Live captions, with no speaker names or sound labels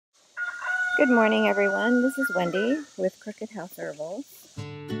Good morning, everyone. This is Wendy with Crooked House Herbals.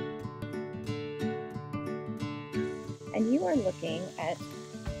 And you are looking at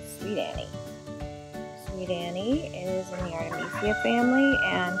Sweet Annie. Sweet Annie is in the Artemisia family,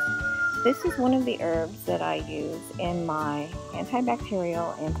 and this is one of the herbs that I use in my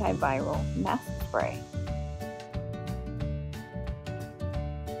antibacterial, antiviral mask spray.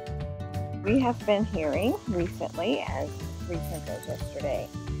 We have been hearing recently, as recent as yesterday,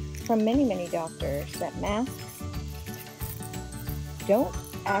 from many doctors that masks don't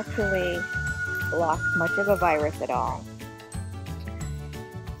actually block much of a virus at all.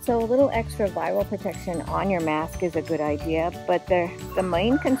 So a little extra viral protection on your mask is a good idea, but the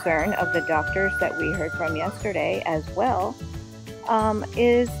main concern of the doctors that we heard from yesterday as well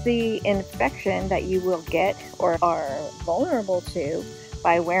is the infection that you will get or are vulnerable to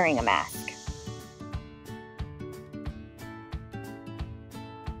by wearing a mask.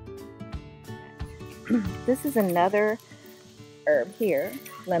 This is another herb here,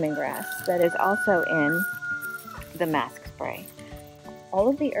 lemongrass, that is also in the mask spray. All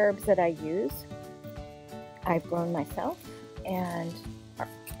of the herbs that I use, I've grown myself, and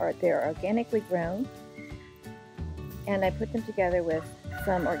they're organically grown, and I put them together with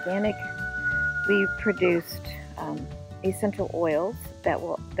some organically produced essential oils that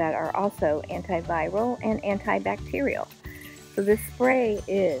are also antiviral and antibacterial. So this spray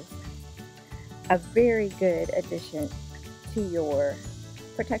is a very good addition to your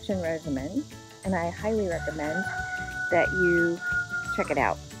protection regimen, and I highly recommend that you check it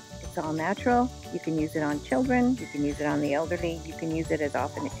out. It's all natural. You can use it on children, you can use it on the elderly, you can use it as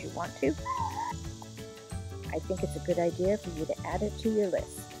often as you want to. I think it's a good idea for you to add it to your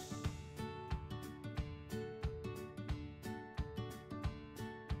list.